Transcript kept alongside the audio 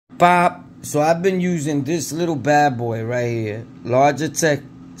Pop. So I've been using this little bad boy right here, Logitech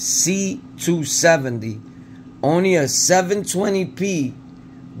C270. Only a 720p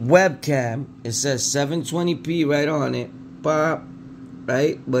webcam. It says 720p right on it. Pop.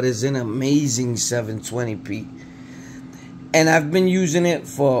 Right? But it's an amazing 720p. And I've been using it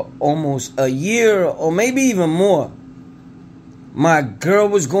for almost a year or maybe even more. My girl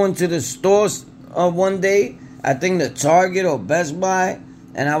was going to the stores one day, I think the Target or Best Buy,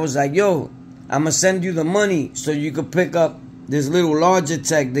 and I was like, yo, I'm going to send you the money so you could pick up this little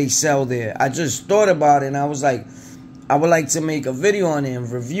Logitech they sell there. I just thought about it, and I was like, I would like to make a video on it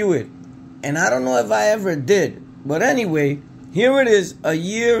and review it. And I don't know if I ever did. But anyway, here it is, a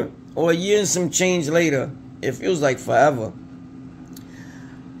year or a year and some change later. It feels like forever.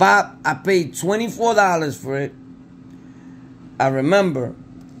 Pop, I paid $24 for it. I remember.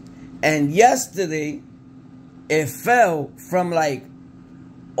 And yesterday, it fell from like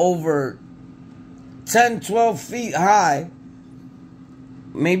over 10, 12 feet high.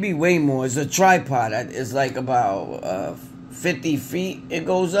 Maybe way more. It's a tripod. It's like about 50 feet it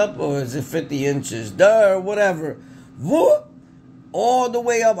goes up. Or is it 50 inches? Whatever. Whoop! All the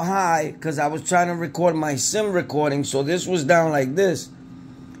way up high. Because I was trying to record my sim recording. So this was down like this.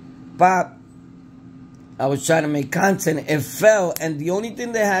 Pop. I was trying to make content. It fell. And the only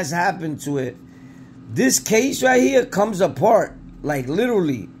thing that has happened to it, this case right here comes apart. Like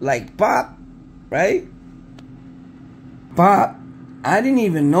literally. Like pop. Right? Pop. I didn't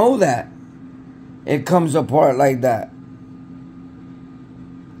even know that. It comes apart like that.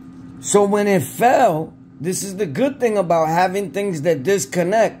 So when it fell, this is the good thing about having things that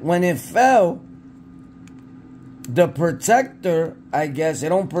disconnect. When it fell, the protector, I guess, it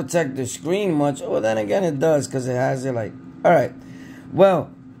don't protect the screen much. Well, then again, it does because it has it like, all right. Well,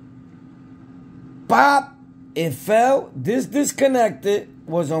 pop, it fell. This disconnected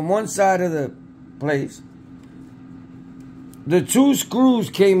was on one side of the place. The two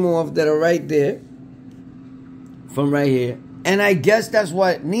screws came off that are right there. From right here. And I guess that's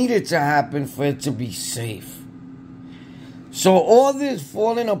what needed to happen for it to be safe. So all this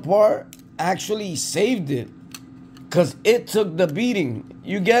falling apart actually saved it. Because it took the beating.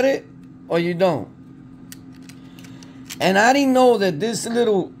 You get it? Or you don't? And I didn't know that this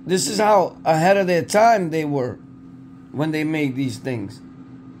is how ahead of their time they were. When they made these things.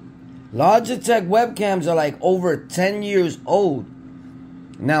 Logitech webcams are like over 10 years old.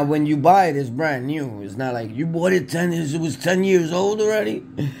 Now, when you buy it, it's brand new. It's not like you bought it it was 10 years old already.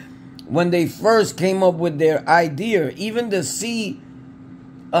 When they first came up with their idea, even the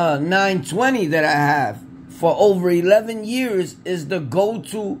C920 that I have for over 11 years is the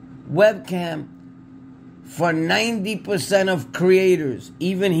go-to webcam for 90% of creators,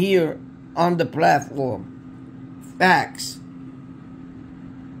 even here on the platform. Facts.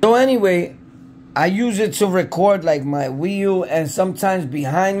 So anyway, I use it to record like my wheel, and sometimes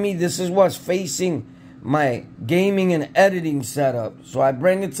behind me, this is what's facing my gaming and editing setup. So I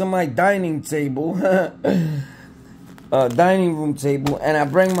bring it to my dining table, dining room table, and I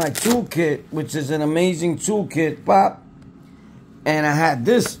bring my toolkit, which is an amazing toolkit, pop. And I had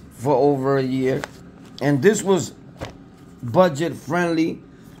this for over a year, and this was budget friendly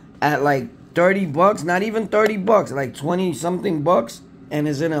at like 30 bucks, not even 30 bucks, like 20 something bucks. And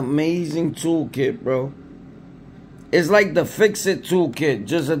it's an amazing toolkit, bro. It's like the Fix-It toolkit,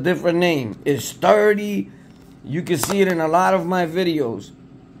 just a different name. It's sturdy. You can see it in a lot of my videos.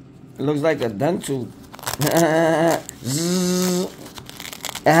 It looks like a dental. It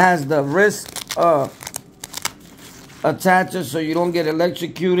has the wrist attacher so you don't get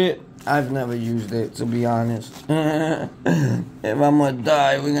electrocuted. I've never used it, to be honest. If I'm gonna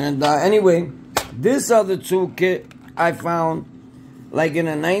die, we're gonna die. Anyway, this other toolkit I found like in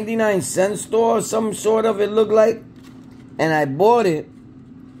a 99-cent store or some sort of, it looked like. And I bought it.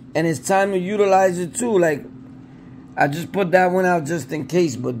 And it's time to utilize it too. Like, I just put that one out just in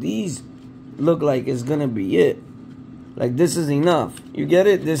case. But these look like it's going to be it. Like, this is enough. You get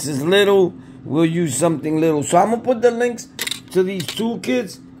it? This is little. We'll use something little. So I'm going to put the links to these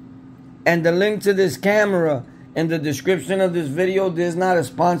toolkits and the link to this camera in the description of this video. There's not a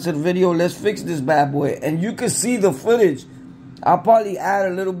sponsored video. Let's fix this bad boy. And you can see the footage. I'll probably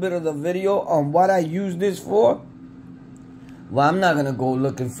add a little bit of the video on what I use this for. Well, I'm not going to go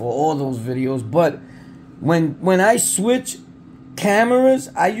looking for all those videos. But when I switch cameras,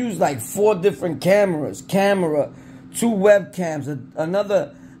 I use like 4 different cameras. 2 webcams,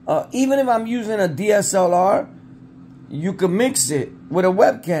 another. Even if I'm using a DSLR, you can mix it with a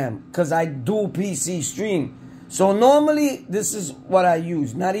webcam. Because I do PC stream. So normally, this is what I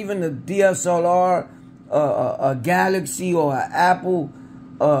use. Not even a DSLR. A Galaxy or an Apple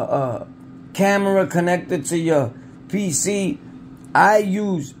camera connected to your PC, I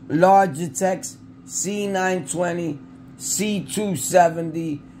use Logitech C920,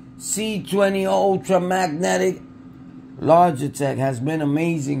 C270, C20 Ultra Magnetic. Logitech has been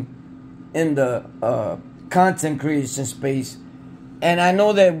amazing in the content creation space. And I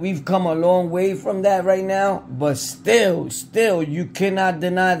know that we've come a long way from that right now, but still, you cannot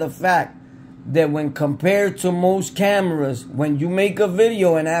deny the fact that when compared to most cameras, when you make a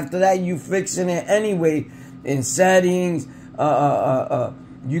video and after that you fixing it anyway in settings,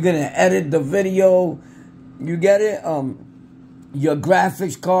 you're gonna edit the video, you get it? Your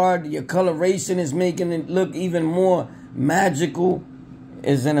graphics card, your coloration is making it look even more magical.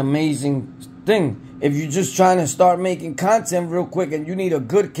 Is an amazing thing. If you're just trying to start making content real quick and you need a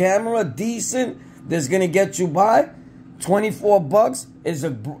good camera, decent, that's gonna get you by, $24 is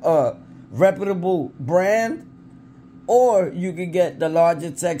a reputable brand. Or you could get the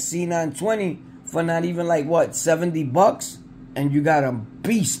Logitech C920 for not even like what, $70, and you got a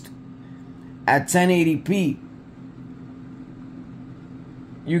beast at 1080p.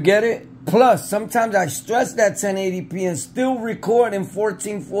 You get it? Plus, sometimes I stress that 1080p and still record in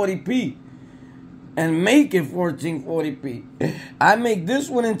 1440p. And make it 1440p. I make this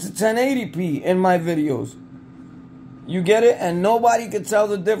one into 1080p in my videos. You get it? And nobody can tell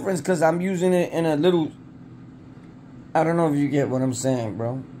the difference because I'm using it in a little... I don't know if you get what I'm saying,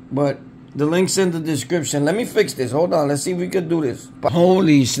 bro. But the link's in the description. Let me fix this. Hold on. Let's see if we could do this.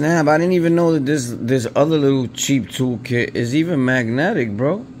 Holy snap. I didn't even know that this other little cheap toolkit is even magnetic,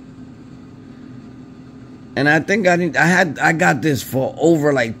 bro. And I think I got this for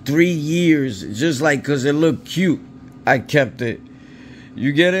over like 3 years, just like because it looked cute. I kept it.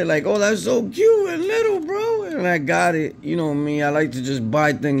 You get it? Like, oh, that's so cute and little, bro. And I got it. You know me, I like to just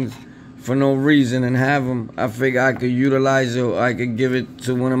buy things for no reason and have them. I figure I could utilize it, or I could give it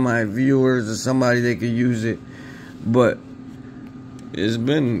to one of my viewers or somebody that could use it. But it's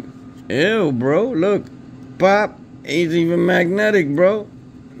been ill, bro. Look, pop, ain't even magnetic, bro.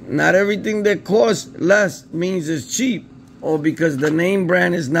 Not everything that costs less means it's cheap, or because the name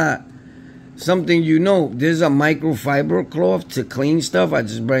brand is not something you know. There's a microfiber cloth to clean stuff. I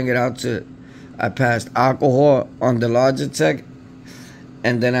just bring it out to, I passed alcohol on the Logitech,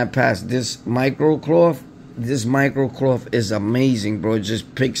 and then I passed this micro cloth. This micro cloth is amazing, bro. It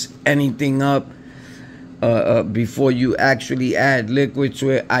just picks anything up before you actually add liquid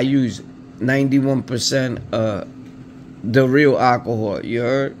to it. I use 91% the real alcohol, you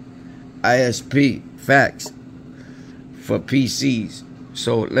heard? ISP, facts, for PCs.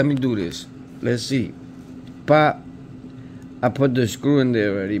 So let me do this. Let's see. Pop. I put the screw in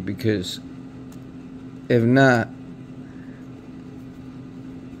there already because if not,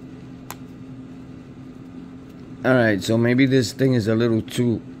 alright, so maybe this thing is a little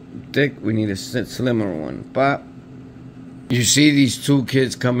too thick. We need a slimmer one. Pop. You see these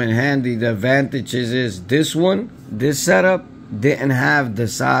toolkits come in handy. The advantage is this one, this setup, didn't have the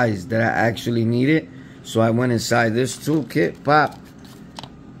size that I actually needed. So I went inside this toolkit, pop,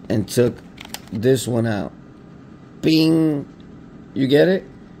 and took this one out. Bing. You get it?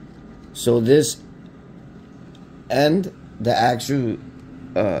 So this end, the actual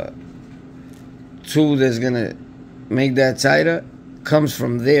tool that's gonna make that tighter, comes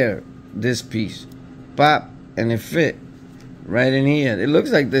from there. This piece. Pop, and it fit right in here. It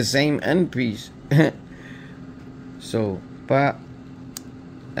looks like the same end piece. So, pop.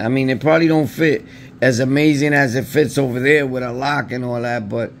 I mean, it probably don't fit as amazing as it fits over there with a lock and all that,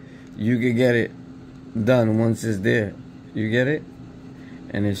 but you can get it done once it's there. You get it?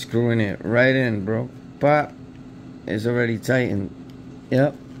 And it's screwing it right in, bro. Pop. It's already tightened.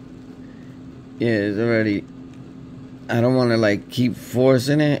 Yep. Yeah, it's already... I don't want to, like, keep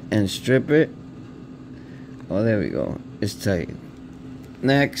forcing it and strip it. Oh, there we go. It's tight.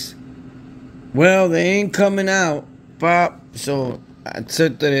 Next. Well, they ain't coming out, pop. So I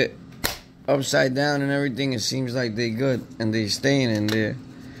tilted it upside down and everything. It seems like they good and they staying in there.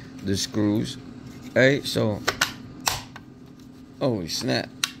 The screws, right? So, oh snap!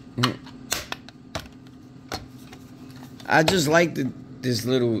 I just like this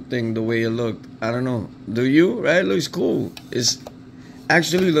little thing the way it looked. I don't know. Do you? Right? It looks cool. It's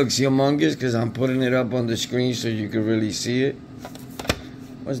actually looks humongous because I'm putting it up on the screen so you can really see it.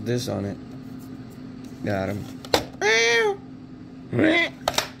 What's this on it? Got him.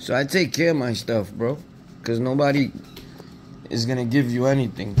 So I take care of my stuff, bro, because nobody is gonna give you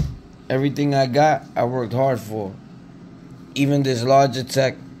anything. Everything I got, I worked hard for. Even this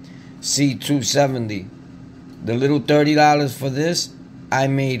Logitech C270, the little $30 for this, I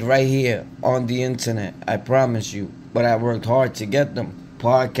made right here on the internet. I promise you. But I worked hard to get them.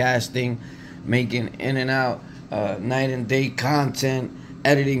 podcasting, making in and out, night and day content,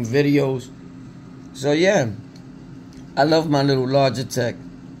 editing videos. So yeah, I love my little Logitech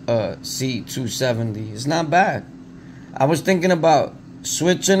C270. It's not bad. I was thinking about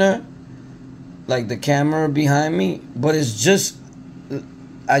switching her, like the camera behind me, but it's just,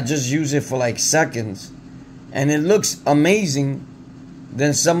 I just use it for like seconds, and it looks amazing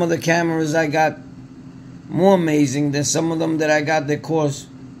than some of the cameras I got, more amazing than some of them that I got that cost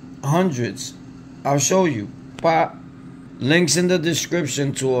hundreds. I'll show you. Pop. Links in the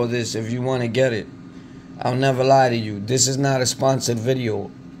description to all this if you want to get it. I'll never lie to you. This is not a sponsored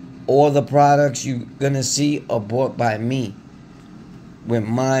video. All the products you're going to see are bought by me with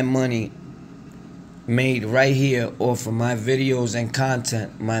my money, made right here off of my videos and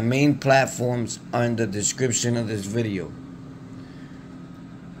content. My main platforms are in the description of this video.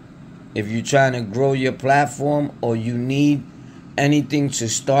 If you're trying to grow your platform or you need anything to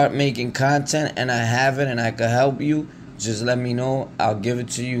start making content and I have it and I can help you, just let me know. I'll give it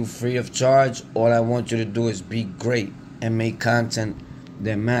to you free of charge. All I want you to do is be great and make content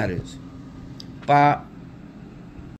that matters. Bye.